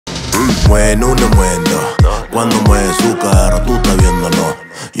mueve no le muenda. Cuando mueve su cara, tú estás viéndolo.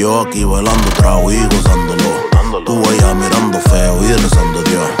 Yo aquí bailando trago y gozándolo. Tú allá mirando feo y rezando a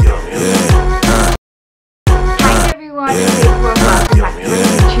Dios. Yeah. Hi everyone, welcome back to my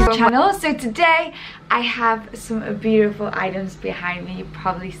YouTube channel. So today I have some beautiful items behind me. You've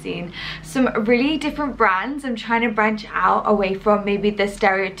probably seen some really different brands. I'm trying to branch out away from maybe the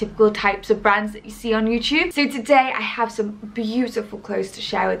stereotypical types of brands that you see on YouTube. So today I have some beautiful clothes to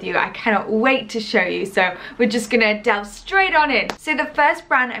share with you. I cannot wait to show you. So we're just gonna delve straight on in. So the first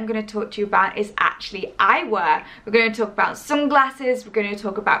brand I'm gonna talk to you about is actually eyewear. We're gonna talk about sunglasses. We're gonna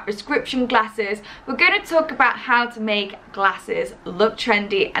talk about prescription glasses. We're gonna talk about how to make glasses look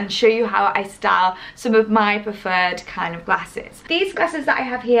trendy and show you how I style some of my preferred kind of glasses. These glasses that I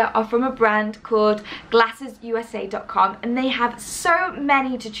have here are from a brand called glassesusa.com, and they have so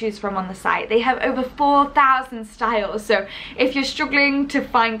many to choose from on the site. They have over 4,000 styles, so if you're struggling to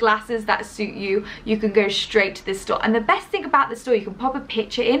find glasses that suit you, you can go straight to this store. And the best thing about this store, you can pop a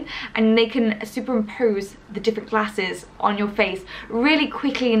picture in and they can superimpose the different glasses on your face really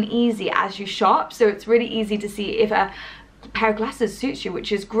quickly and easy as you shop. So it's really easy to see if a pair of glasses suits you,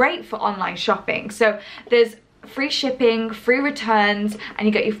 which is great for online shopping. So there's free shipping, free returns, and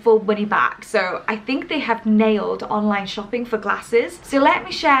you get your full money back. So I think they have nailed online shopping for glasses. So let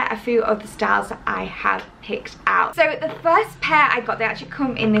me share a few of the styles that I have picked out. So the first pair I got, they actually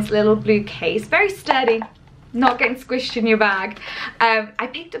come in this little blue case, very sturdy, not getting squished in your bag. I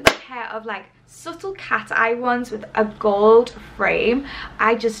picked up a pair of like subtle cat eye ones with a gold frame.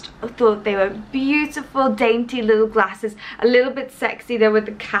 I just thought they were beautiful, dainty little glasses, a little bit sexy there with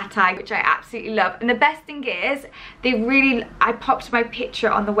the cat eye, which I absolutely love. And the best thing is, I popped my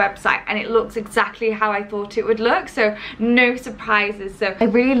picture on the website and it looks exactly how I thought it would look, so no surprises. So I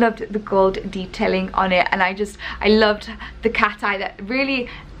really loved the gold detailing on it, and I loved the cat eye that really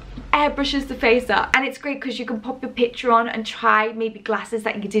airbrushes the face up. And it's great because you can pop your picture on and try maybe glasses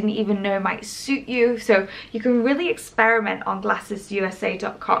that you didn't even know might suit you. So you can really experiment on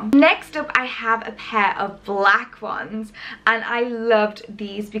glassesusa.com. Next up, I have a pair of black ones, and I loved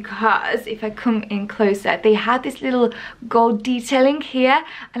these because if I come in closer, they had this little gold detailing here,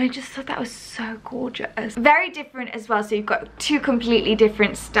 and I just thought that was so gorgeous. Very different as well, so you've got two completely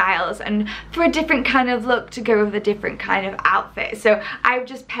different styles and for a different kind of look to go with a different kind of outfit. So I've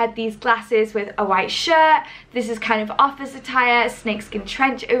just paired these glasses with a white shirt. This is kind of office attire, snakeskin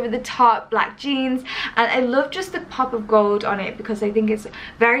trench over the top, black jeans, and I love just the pop of gold on it because I think it's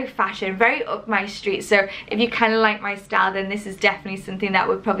very fashion, very up my street. So if you kind of like my style, then this is definitely something that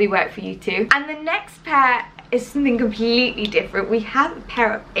would probably work for you too. And the next pair is something completely different. We have a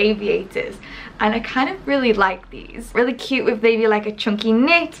pair of aviators, and I kind of really like these. Really cute with maybe like a chunky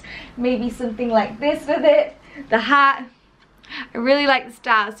knit, maybe something like this with it, the hat. I really like the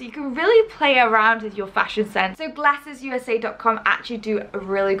style, so you can really play around with your fashion sense. So glassesusa.com actually do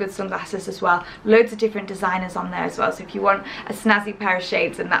really good sunglasses as well. Loads of different designers on there as well, so if you want a snazzy pair of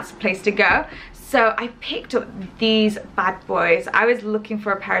shades, then that's the place to go. So I picked up these bad boys. I was looking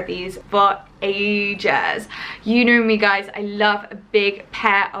for a pair of these for ages. You know me guys, I love a big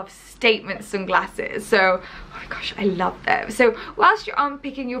pair of statement sunglasses. So oh my gosh, I love them. So whilst you're on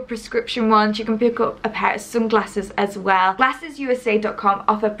picking your prescription ones, you can pick up a pair of sunglasses as well. Glassesusa.com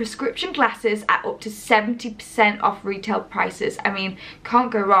offer prescription glasses at up to 70% off retail prices. I mean,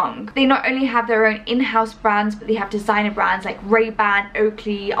 can't go wrong. They not only have their own in-house brands, but they have designer brands like Ray-Ban,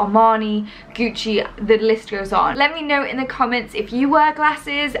 Oakley, Armani, Gucci, the list goes on. Let me know in the comments if you wear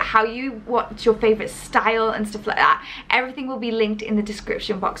glasses, what's your favorite style and stuff like that. Everything will be linked in the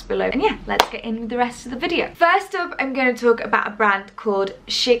description box below. And yeah, let's get in with the rest of the video. First up, I'm going to talk about a brand called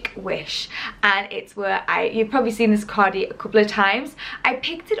Chic Wish, and it's where you've probably seen this cardi a couple of times. I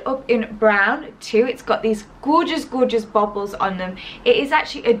picked it up in brown too. It's got these gorgeous bobbles on them. It is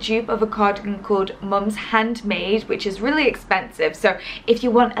actually a dupe of a cardigan called Mum's Handmade, which is really expensive. So if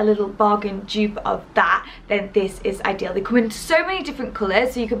you want a little bargain dupe of that, then this is ideal. They come in so many different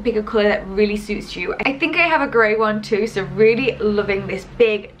colors, so you can pick a color that really suits you. I think I have a grey one too, so really loving this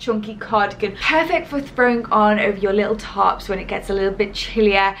big chunky cardigan. Perfect for throwing on over your little tops when it gets a little bit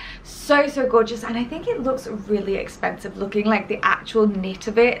chillier. So gorgeous, and I think it looks really expensive looking. Like the actual knit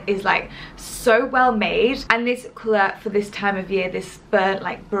of it is like so well made, and this color for this time of year, this burnt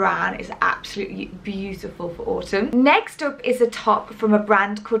like brown, is absolutely beautiful for autumn. Next up is a top from a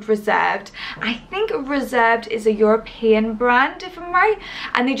brand called Reserved, I think Reserved is a European brand, if I'm right,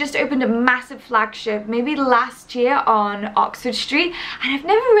 and they just opened a massive flagship maybe last year on Oxford Street, and I've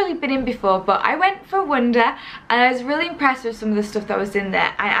never really been in before, but I went for a wonder and I was really impressed with some of the stuff that was in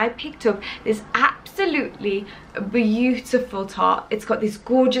there. I picked up this absolutely beautiful top. It's got these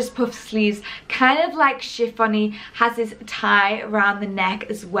gorgeous puff sleeves, kind of like chiffony, has this tie around the neck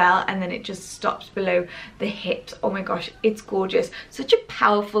as well, and then it just stops below the hips. Oh my gosh, it's gorgeous. Such a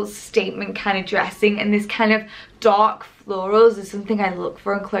powerful statement kind of dressing, and this kind of dark florals is something I look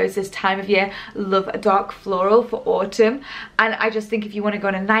for in clothes this time of year. Love a dark floral for autumn, and I just think if you want to go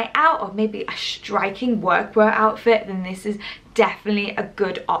on a night out or maybe a striking workwear outfit, then this is definitely a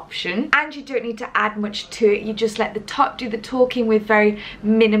good option. And you don't need to add much to it, you just let the top do the talking with very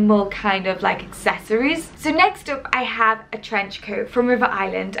minimal kind of like accessories. So next up I have a trench coat from River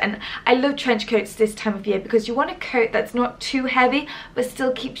Island, and I love trench coats this time of year because you want a coat that's not too heavy but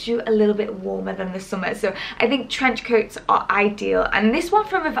still keeps you a little bit warmer than the summer. So I think trench coats are ideal, and this one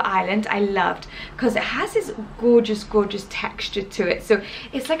from River Island I loved because it has this gorgeous texture to it. So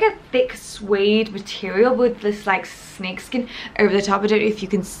it's like a thick suede material with this like snakeskin over the top. I don't know if you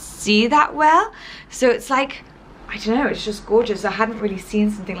can see that well. So it's like, I don't know, it's just gorgeous. I hadn't really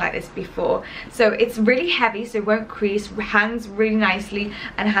seen something like this before. So it's really heavy, so it won't crease, hangs really nicely,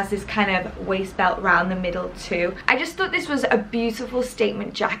 and has this kind of waist belt around the middle too. I just thought this was a beautiful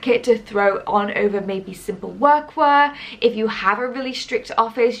statement jacket to throw on over maybe simple workwear. If you have a really strict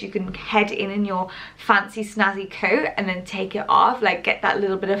office, you can head in your fancy snazzy coat and then take it off, like get that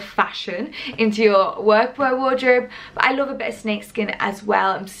little bit of fashion into your workwear wardrobe. But I love a bit of snakeskin as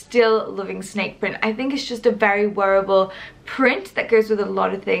well. I'm still loving snake print. I think it's just a very wearable print that goes with a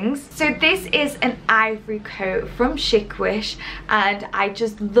lot of things. So this is an ivory coat from Chic-Wish, and I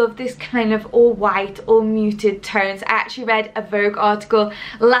just love this kind of all white, all muted tones. I actually read a Vogue article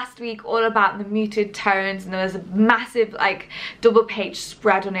last week all about the muted tones, and there was a massive like double page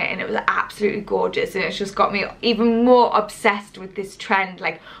spread on it, and it was absolutely gorgeous, and it's just got me even more obsessed with this trend,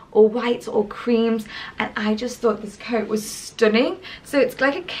 like all whites, all creams, and I just thought this coat was stunning. So it's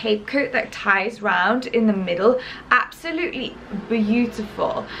like a cape coat that ties round in the middle, absolutely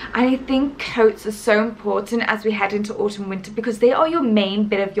beautiful. And I think coats are so important as we head into autumn winter because they are your main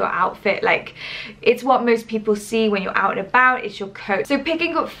bit of your outfit. Like, it's what most people see when you're out and about, it's your coat. So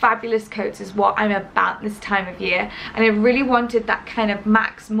picking up fabulous coats is what I'm about this time of year, and I really wanted that kind of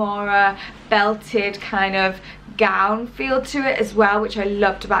Max Mara belted kind of gown feel to it as well, which I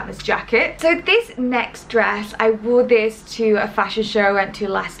loved about this jacket. So this next dress, I wore this to a fashion show I went to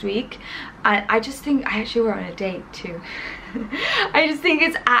last week, and I just think I actually wore it on a date too. I just think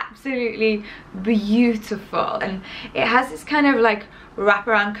it's absolutely beautiful, and it has this kind of like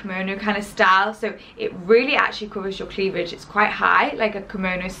wraparound kimono kind of style, so it really actually covers your cleavage. It's quite high, like a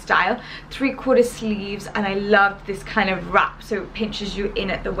kimono style, 3/4 sleeves, and I loved this kind of wrap, so it pinches you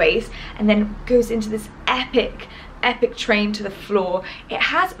in at the waist and then goes into this epic train to the floor. It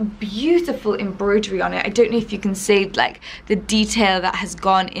has beautiful embroidery on it. I don't know if you can see like the detail that has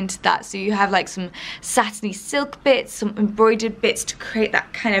gone into that. So you have like some satiny silk bits, some embroidered bits to create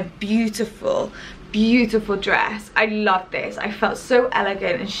that kind of beautiful dress. I love this. I felt so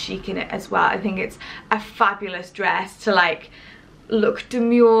elegant and chic in it as well. I think it's a fabulous dress to like look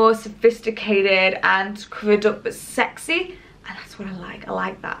demure, sophisticated and covered up but sexy. And that's what I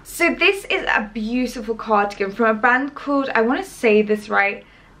like that. So this is a beautiful cardigan from a brand called, I want to say this right,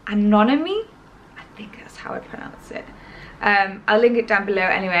 Anonymy? I think that's how I pronounce it. I'll link it down below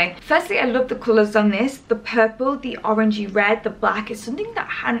anyway. Firstly, I love the colours on this. The purple, the orangey red, the black is something that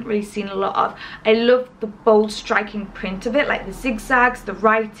I hadn't really seen a lot of. I love the bold striking print of it, like the zigzags, the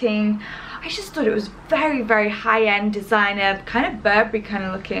writing. I just thought it was very high-end designer, kind of Burberry kind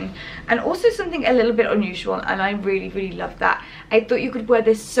of looking, and also something a little bit unusual, and I really love that. I thought you could wear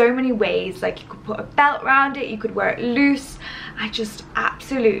this so many ways, like you could put a belt around it, you could wear it loose. I just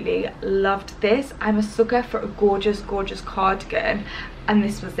absolutely loved this. I'm a sucker for a gorgeous cardigan, and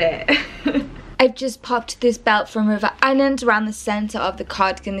this was it. I've just popped this belt from River Island around the center of the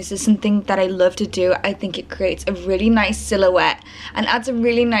cardigan. This is something that I love to do. I think it creates a really nice silhouette and adds a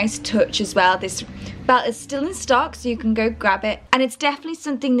really nice touch as well. This belt is still in stock, so you can go grab it, and it's definitely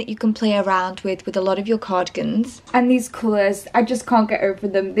something that you can play around with a lot of your cardigans. And these colors, I just can't get over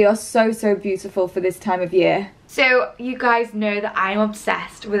them. They are so beautiful for this time of year. So you guys know that I'm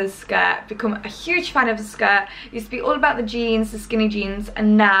obsessed with a skirt, become a huge fan of a skirt. Used to be all about the jeans, the skinny jeans,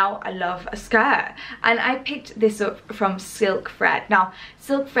 and now I love a skirt. And I picked this up from Silk Thread. Now,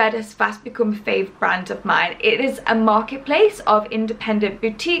 Silk Thread has fast become a fave brand of mine. It is a marketplace of independent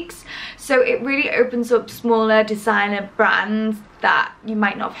boutiques, so it really opens opens up smaller designer brands that you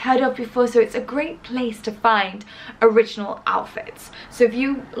might not have heard of before, so it's a great place to find original outfits. So if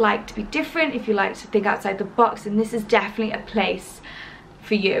you like to be different, if you like to think outside the box, then this is definitely a place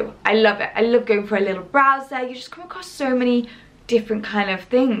for you. I love it. I love going for a little browse there. You just come across so many different kind of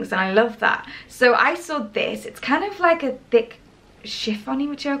things, and I love that. So I saw this. It's kind of like a thick chiffon-y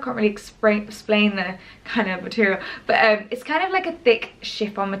material. Can't really explain the kind of material, but it's kind of like a thick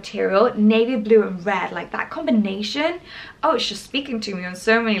chiffon material, navy blue and red, like that combination. Oh, it's just speaking to me on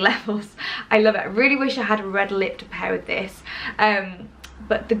so many levels. I love it. I really wish I had a red lip to pair with this,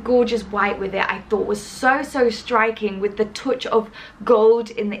 but the gorgeous white with it I thought was so striking, with the touch of gold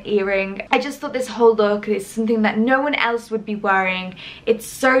in the earring. I just thought this whole look is something that no one else would be wearing. It's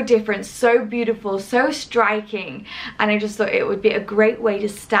so different, so beautiful, so striking, and I just thought it would be a great way to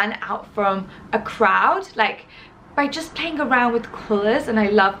stand out from a crowd, like by just playing around with colours, and I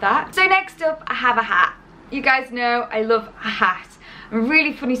love that. So next up, I have a hat. You guys know I love a hat. A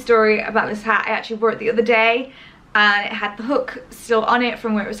really funny story about this hat. I actually wore it the other day, and it had the hook still on it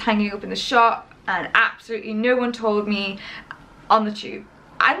from where it was hanging up in the shop, and absolutely no one told me on the tube.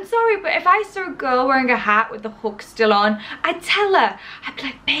 I'm sorry, but if I saw a girl wearing a hat with the hook still on, I'd tell her. I'd be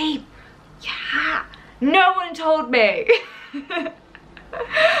like, babe, your hat. No one told me.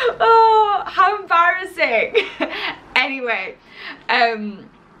 Oh, how embarrassing. Anyway,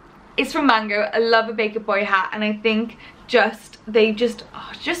 it's from Mango. I love a Baker Boy hat, and I think they just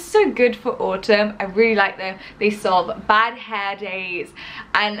so good for autumn. I really like them. They solve bad hair days,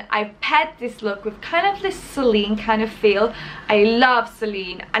 and I've paired this look with kind of this Celine kind of feel. I love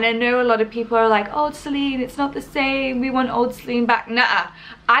Celine, and I know a lot of people are like, old Celine, it's not the same, we want old Celine back. Nuh-uh.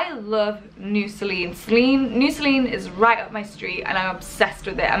 I love new Celine. New Celine is right up my street, and I'm obsessed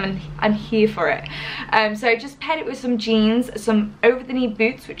with it. I'm here for it. So I just paired it with some jeans, some over-the-knee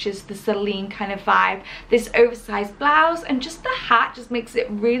boots, which is the Celine kind of vibe, this oversized blouse, and just the hat just makes it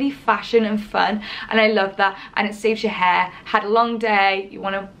really fashion and fun, and I love that. And it saves your hair. Had a long day, you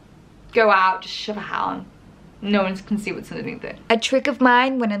want to go out, just shove a hat on. No one can see what's underneath it. A trick of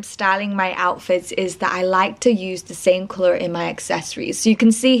mine when I'm styling my outfits is that I like to use the same color in my accessories. So you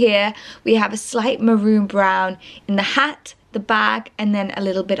can see here we have a slight maroon brown in the hat, the bag, and then a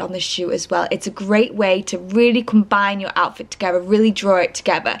little bit on the shoe as well. It's a great way to really combine your outfit together, really draw it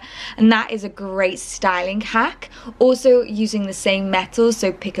together, and that is a great styling hack. Also using the same metal,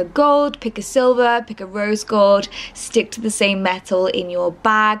 so pick a gold, pick a silver, pick a rose gold, stick to the same metal in your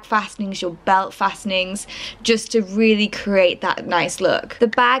bag fastenings, your belt fastenings, just to really create that nice look. The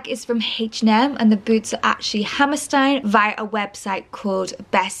bag is from H&M, and the boots are actually Hammerstein via a website called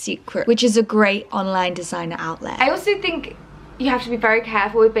Best Secret, which is a great online designer outlet. I also think you have to be very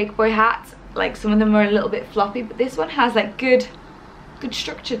careful with Baker Boy hats. Like, some of them are a little bit floppy, but this one has like good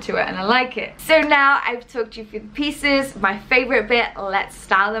structure to it, and I like it. So now I've talked you through the pieces, my favorite bit. Let's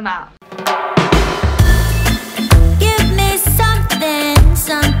style them out. Give me something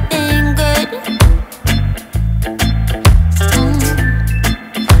good.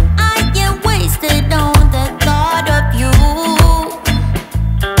 I get wasted on the thought of you.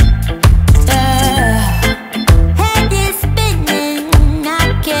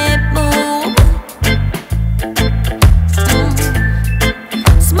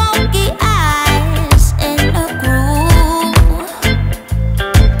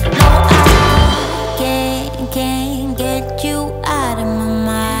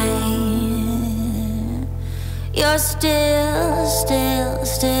 You're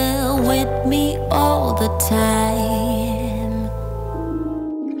still with me all the time.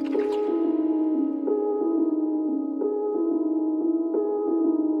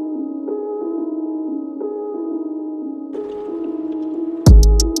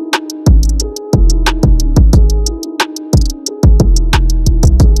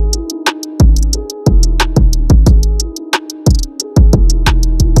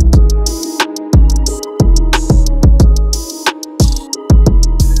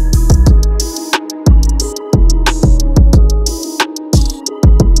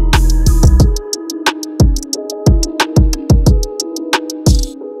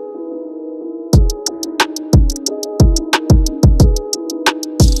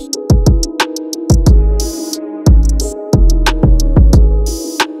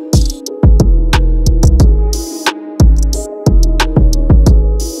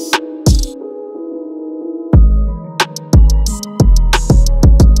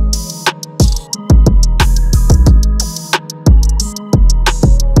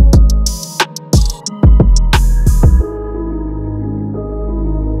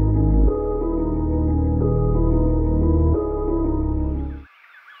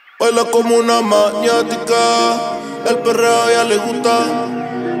 Baila como una maniática, el perreo a ella le gusta.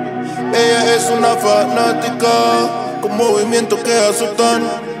 Ella es una fanática, con movimientos que asustan.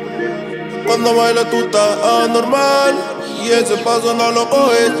 Cuando baila tú estás anormal, y ese paso no lo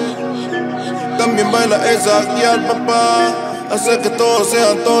coges. También baila esa y al papá, hace que todos se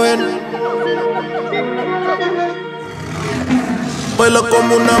antojen. Baila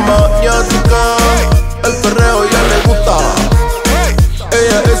como una maniática, el perreo ya le gusta.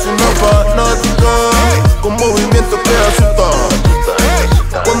 Ella es una fanática, con movimientos que asustan.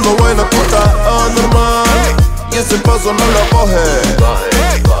 Cuando baila tú estás anormal, y ese paso no lo coge.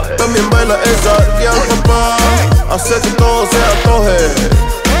 También baila esa y al papá, hace que todo se antoje.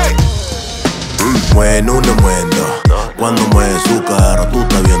 Mueve uno muendo, cuando mueve su cara tú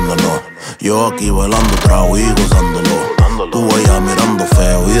estás viéndolo. Yo aquí bailando trago y gozándolo. Tú allá mirando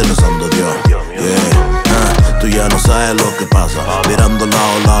feo y rezando a Dios. Yeah. Tú ya no sabes lo que pasa, mirando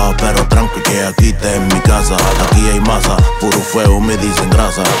lado a lado, pero tranqui que aquí te en mi casa. Aquí hay masa, puro fuego, me dicen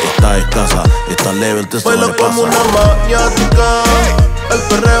grasa. Está escasa, está leve, el te sobrepasa. Baila como una maniática, el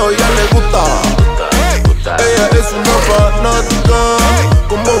perreo ya le gusta. Ella es una fanática,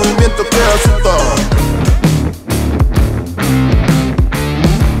 con movimientos que asustan.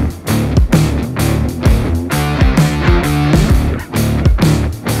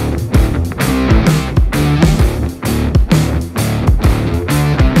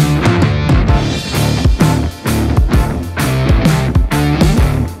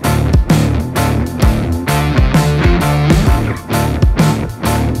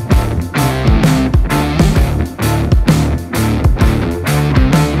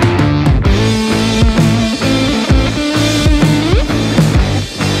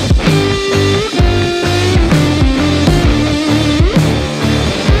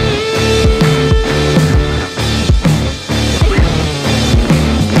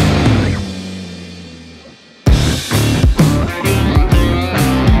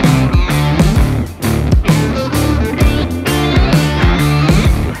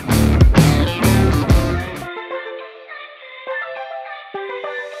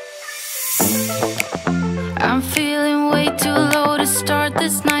 I'm feeling way too low to start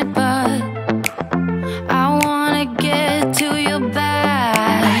this night, but I wanna get to your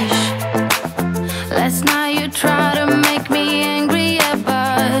bash. Last night you tried to make me angry, yeah,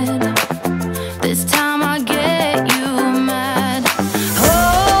 but this time I get you mad.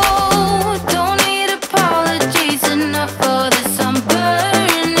 Oh, don't need apologies, enough for this, I'm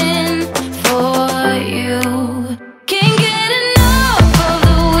burning for you. Can't get enough of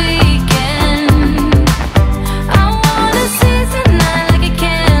the weekend. I wanna seize the night like I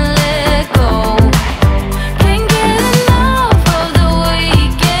can't let go. Can't get enough of the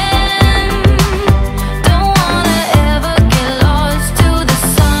weekend. Don't wanna ever get lost to the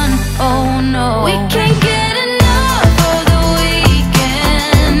sun, oh no. We can't get enough of the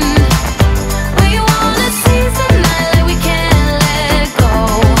weekend. We wanna seize the night like we can't let go.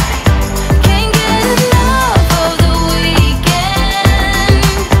 Can't get enough of the weekend.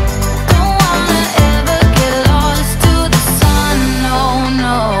 Don't wanna ever get lost to the sun, oh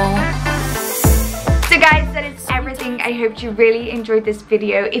no. So guys, that is everything. I hope you really enjoyed this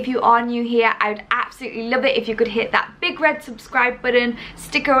video. If you are new here, I would absolutely love it if you could hit that big red subscribe button,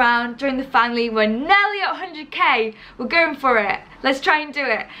 stick around, join the family. We're nearly at 100k. We're going for it. Let's try and do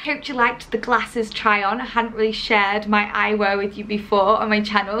it. Hope you liked the glasses try on. I hadn't really shared my eyewear with you before on my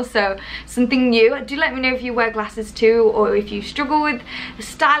channel, so something new. Do let me know if you wear glasses too, or if you struggle with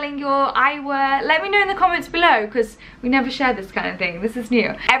styling your eyewear. Let me know in the comments below, because we never share this kind of thing. This is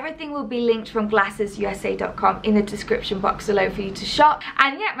new. Everything will be linked from glassesusa.com in the description box below for you to shop.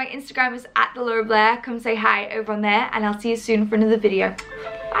 And yeah, my Instagram is @Blair. Come say hi over on there, and I'll see you soon for another video.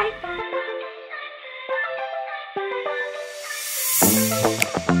 Bye.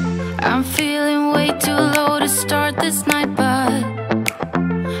 I'm feeling way too low